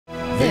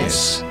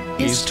This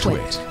is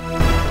TWiT.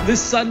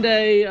 This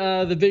Sunday,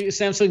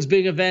 Samsung's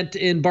big event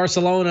in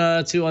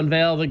Barcelona to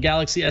unveil the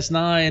Galaxy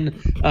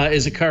S9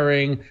 is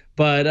occurring.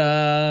 But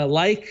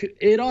like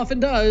it often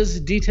does,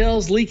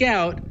 details leak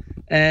out.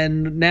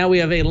 And now we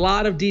have a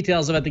lot of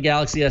details about the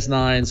Galaxy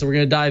S9. So we're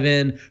going to dive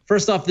in.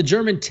 First off, the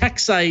German tech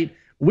site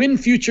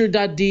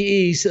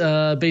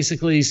winfuture.de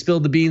basically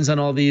spilled the beans on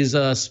all these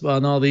leaked.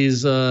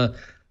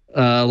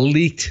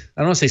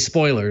 I don't want to say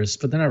spoilers,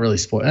 but they're not really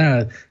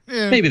spoilers.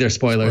 Maybe they're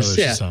spoilers.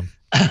 Yeah.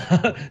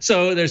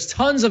 So there's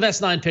tons of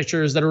S9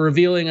 pictures that are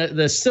revealing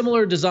the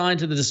similar design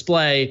to the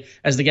display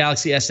as the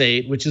Galaxy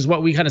S8, which is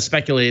what we kind of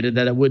speculated,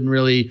 that it wouldn't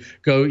really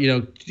go,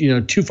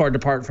 too far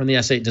depart from the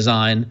S8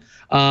 design.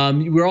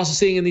 We're also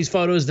seeing in these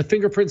photos the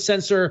fingerprint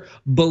sensor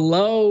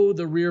below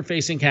the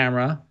rear-facing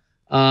camera.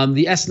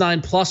 The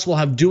S9 Plus will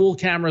have dual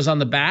cameras on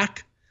the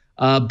back.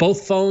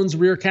 Both phones'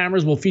 rear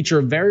cameras will feature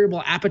a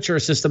variable aperture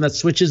system that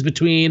switches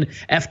between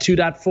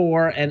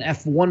f2.4 and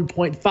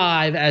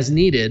f1.5 as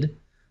needed.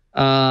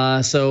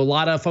 So a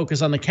lot of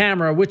focus on the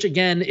camera, which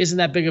again isn't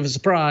that big of a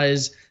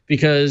surprise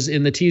because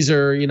in the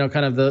teaser,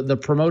 kind of the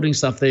promoting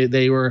stuff,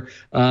 they were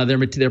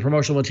their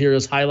promotional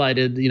materials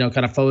highlighted,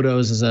 kind of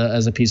photos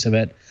as a piece of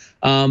it.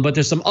 But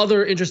there's some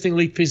other interesting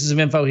leaked pieces of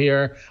info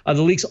here.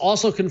 The leaks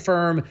also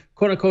confirm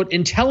quote unquote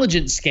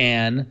intelligent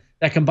scan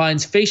that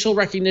combines facial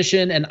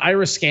recognition and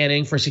iris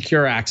scanning for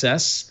secure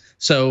access.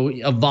 So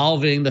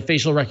evolving the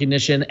facial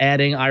recognition,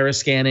 adding iris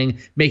scanning,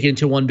 make it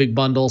into one big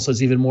bundle so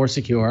it's even more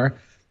secure.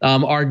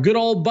 Our good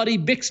old buddy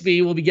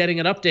Bixby will be getting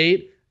an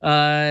update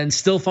and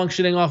still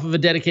functioning off of a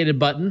dedicated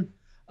button.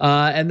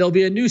 And there'll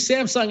be a new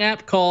Samsung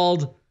app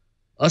called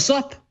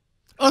Asup.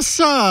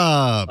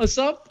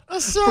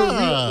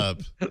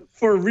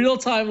 For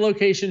real-time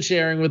location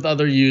sharing with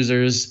other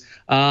users.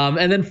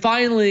 And then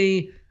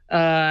finally,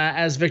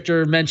 as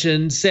Victor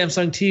mentioned,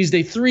 Samsung teased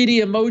a 3D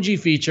emoji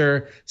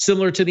feature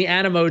similar to the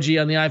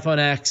Animoji on the iPhone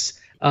X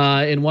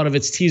in one of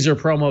its teaser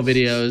promo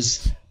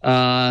videos.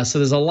 So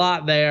there's a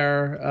lot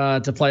there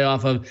to play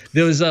off of.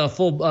 There was a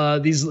full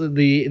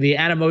the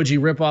Animoji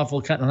ripoff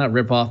not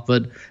ripoff,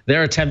 but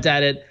their attempt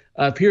at it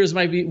appears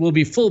will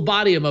be full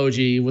body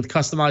emoji with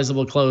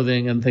customizable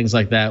clothing and things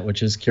like that,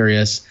 which is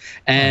curious.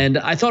 And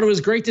I thought it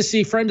was great to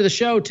see friend of the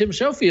show Tim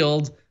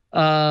Schofield,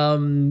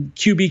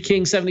 QB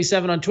King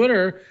 77 on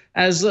Twitter,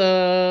 as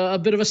a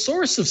bit of a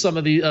source of some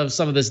of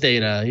this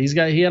data.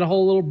 He had a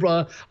whole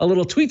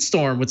little tweet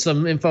storm with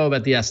some info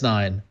about the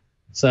S9.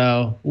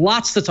 So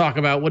lots to talk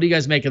about. What do you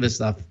guys make of this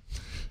stuff?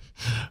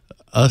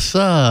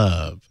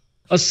 Asup.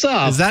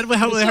 Asup. Is that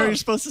how you're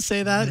supposed to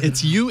say that?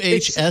 It's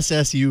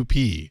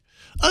UHSSUP.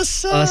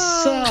 Asup.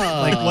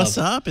 Asup. Like what's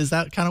up? Is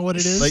that kind of what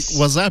it is? Like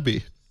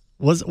wasabi.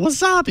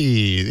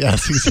 Wasabi.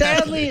 Yes,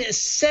 exactly.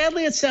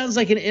 Sadly, it sounds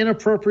like an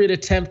inappropriate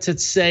attempt to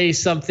say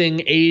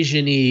something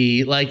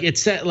Asian-y. Like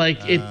it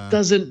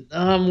doesn't.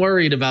 I'm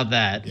worried about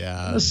that.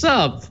 Yeah. What's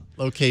up?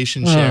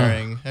 Location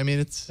sharing. I mean,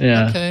 it's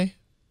okay.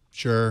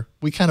 Sure.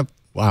 We kind of.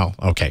 Wow.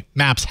 Okay.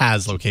 Maps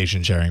has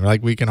location sharing.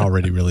 Like we can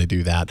already really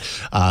do that.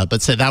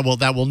 But so that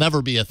will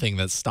never be a thing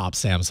that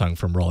stops Samsung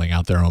from rolling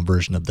out their own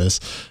version of this.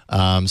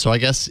 So I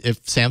guess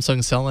if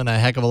Samsung's selling a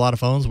heck of a lot of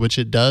phones, which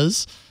it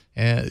does,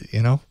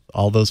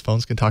 all those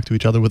phones can talk to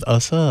each other with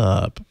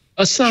Asup.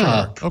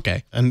 Asup. Sure.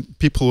 Okay. And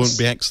people won't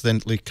be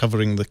accidentally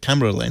covering the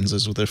camera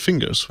lenses with their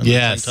fingers when they're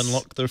trying to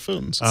unlock their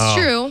phones. It's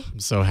true. I'm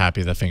so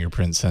happy the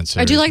fingerprint sensor.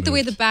 I do like the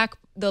way the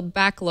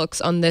back looks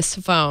on this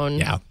phone.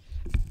 Yeah.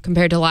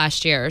 Compared to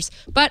last year's,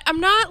 but I'm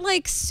not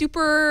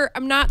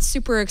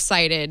super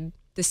excited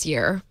this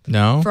year.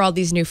 No, for all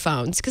these new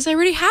phones because I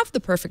already have the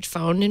perfect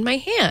phone in my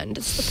hand.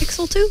 It's the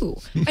Pixel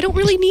 2. I don't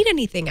really need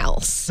anything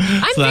else.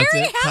 I'm so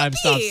very happy. Time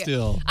stops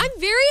still. I'm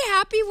very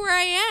happy where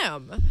I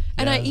am,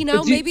 and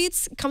maybe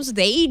it comes with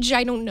age.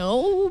 I don't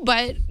know,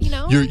 but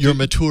you're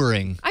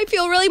maturing. I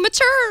feel really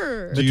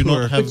mature. Do you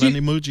not have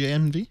Animoji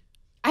envy?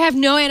 I have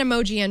no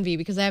Animoji envy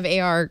because I have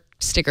AR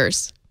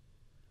stickers.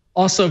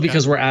 Also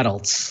because we're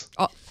adults.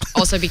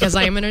 Also because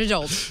I am an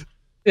adult.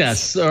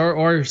 Yes,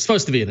 or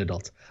supposed to be an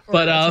adult.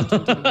 But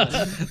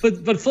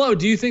Flo,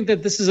 do you think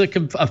that this is a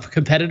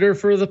competitor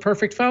for the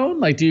perfect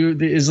phone? Like,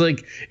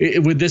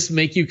 would this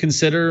make you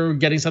consider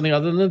getting something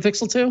other than the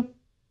Pixel 2?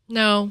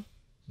 No.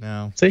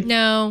 See?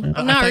 No,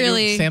 I'm not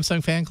really.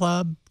 Samsung fan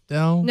club?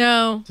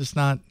 No, just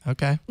not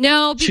okay.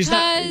 No,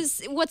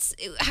 because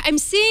I'm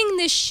seeing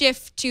this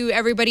shift to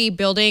everybody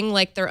building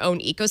like their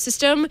own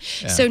ecosystem.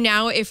 Yeah. So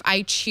now if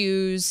I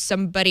choose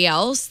somebody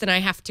else, then I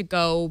have to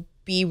go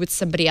be with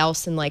somebody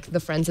else and like the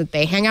friends that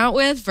they hang out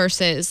with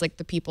versus like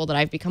the people that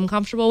I've become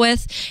comfortable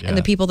with. Yeah. And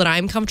the people that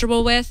I'm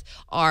comfortable with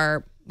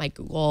are my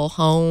Google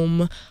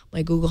Home,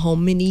 my Google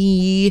Home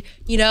Mini,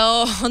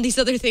 all these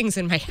other things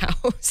in my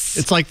house.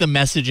 It's like the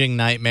messaging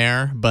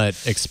nightmare, but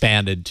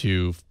expanded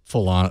to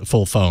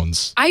full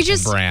phones. I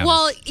just, brands.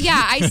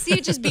 I see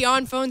it just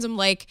beyond phones. I'm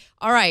like,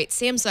 all right,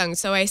 Samsung.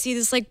 So I see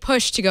this like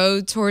push to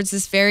go towards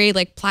this very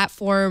like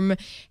platform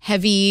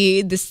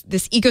heavy, this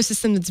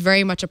ecosystem that's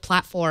very much a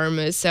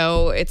platform.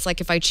 So it's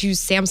like if I choose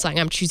Samsung,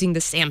 I'm choosing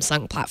the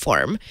Samsung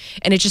platform,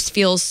 and it just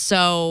feels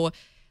so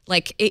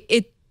Like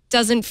it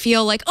doesn't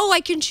feel like, oh,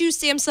 I can choose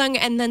Samsung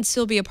and then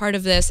still be a part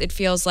of this. It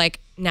feels like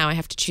now I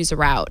have to choose a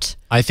route.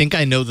 I think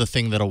I know the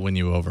thing that'll win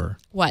you over.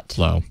 What?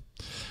 Flo.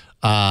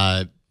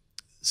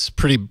 It's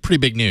pretty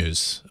big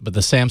news, but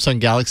the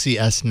Samsung Galaxy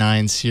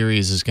S9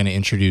 series is going to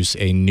introduce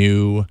a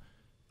new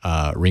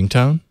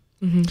ringtone.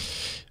 Mm-hmm.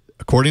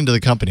 According to the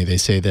company, they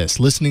say this: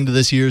 listening to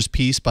this year's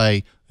piece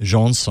by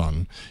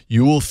Johnson,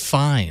 you will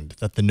find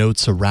that the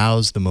notes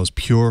arouse the most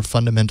pure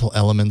fundamental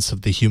elements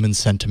of the human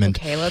sentiment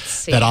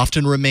that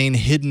often remain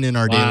hidden in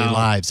our daily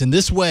lives. In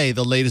this way,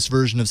 the latest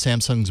version of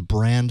Samsung's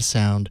brand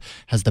sound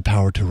has the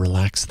power to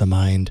relax the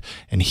mind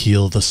and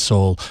heal the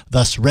soul,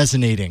 thus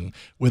resonating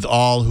with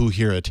all who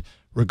hear it,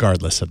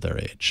 regardless of their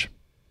age.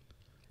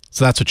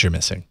 So that's what you're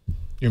missing.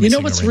 You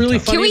know what's really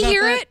funny? Can we about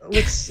hear that?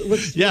 it?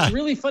 What's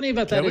really funny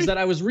about that is that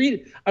I was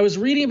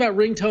reading about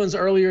ringtones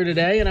earlier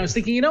today, and I was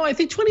thinking, I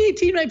think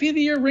 2018 might be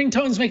the year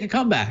ringtones make a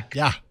comeback.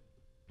 Yeah.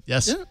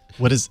 Yes. Yeah.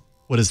 What is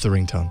the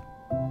ringtone?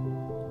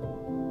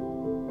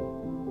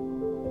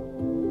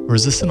 Or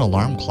is this an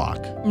alarm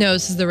clock? No,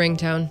 this is the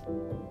ringtone.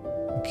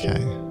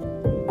 Okay.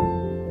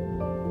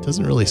 It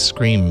doesn't really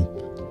scream,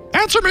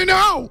 "Answer me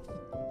now!"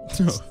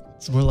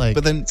 It's more like...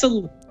 But then,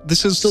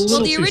 this is...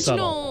 Well, the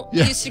original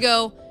used to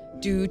go...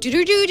 do do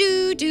do do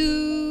do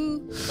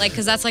do, like,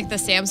 because that's like the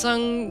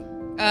Samsung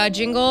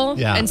jingle,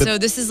 and so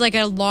this is like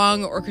a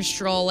long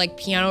orchestral like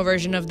piano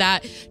version of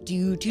that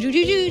do do do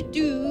do do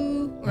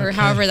do, or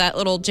however that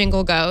little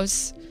jingle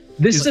goes.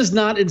 This does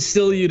not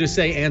instill you to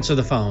say answer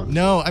the phone.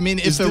 No, I mean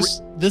it's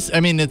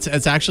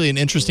actually an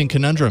interesting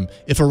conundrum.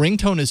 If a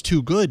ringtone is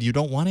too good, you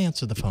don't want to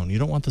answer the phone. You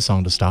don't want the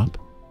song to stop.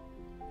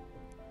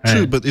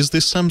 True, but is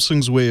this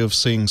Samsung's way of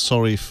saying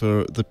sorry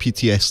for the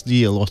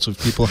PTSD a lot of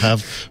people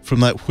have from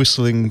that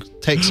whistling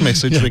text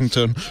message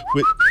ringtone?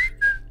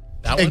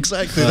 That one?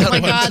 Exactly. Oh my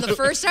God, the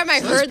first time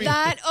I heard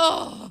that,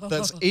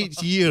 That's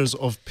 8 years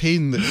of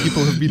pain that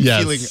people have been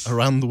feeling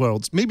around the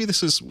world. Maybe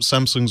this is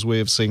Samsung's way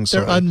of saying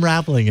sorry. They're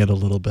unraveling it a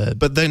little bit.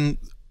 But then,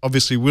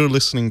 obviously, we're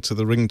listening to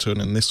the ringtone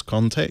in this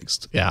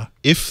context. Yeah.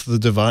 If the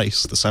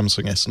device, the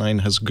Samsung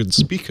S9, has good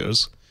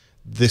speakers,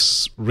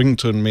 this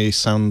ringtone may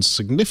sound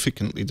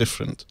significantly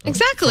different from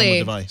the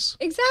device.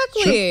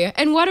 Exactly. Sure.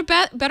 And what a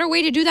better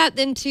way to do that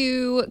than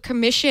to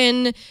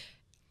commission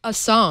a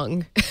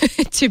song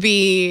to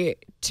be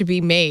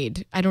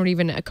made. I don't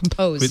even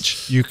compose.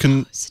 Which you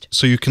can,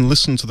 so you can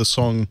listen to the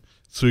song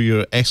through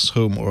your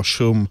S-Home or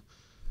Shome.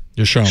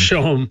 Your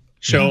Shome.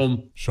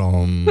 Shome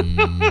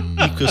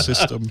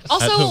ecosystem.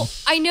 Also,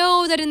 I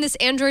know that in this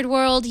Android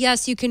world,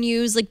 yes, you can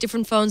use like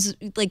different phones.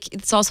 Like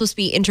it's all supposed to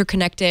be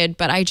interconnected,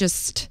 but I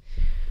just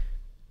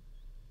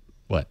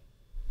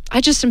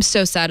am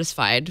so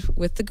satisfied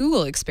with the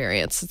Google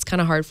experience. It's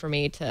kind of hard for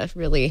me to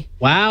really.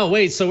 Wow,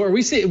 wait. So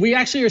we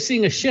actually are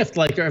seeing a shift.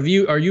 Like, are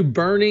you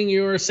burning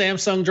your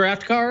Samsung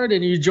draft card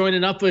and you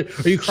joining up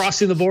with? Are you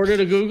crossing the border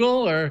to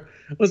Google or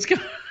what's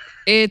going?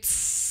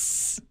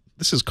 This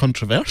is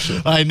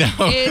controversial. I know.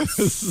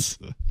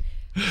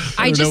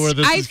 I don't know where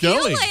this is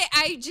going.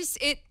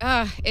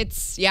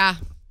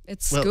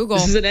 It's Google.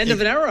 This is an end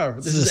of an era.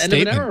 This is end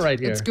of an era right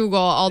here. It's Google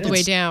all the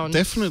way down.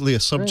 Definitely a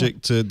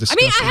subject to discussion.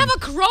 I mean, I have a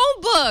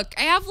Chromebook.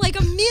 I have like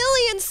 1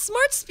 million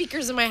smart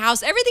speakers in my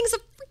house. Everything's a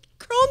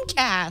freaking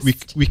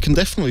Chromecast. We can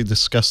definitely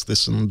discuss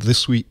this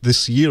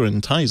this year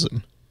in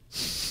Tizen.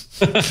 Is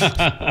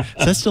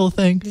that still a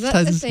thing? Is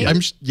that a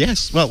thing?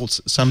 Yes. Well,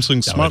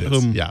 Samsung's smart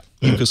home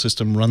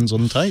ecosystem runs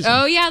on Tizen.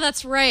 Oh yeah,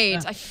 that's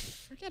right. I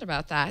forget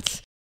about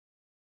that.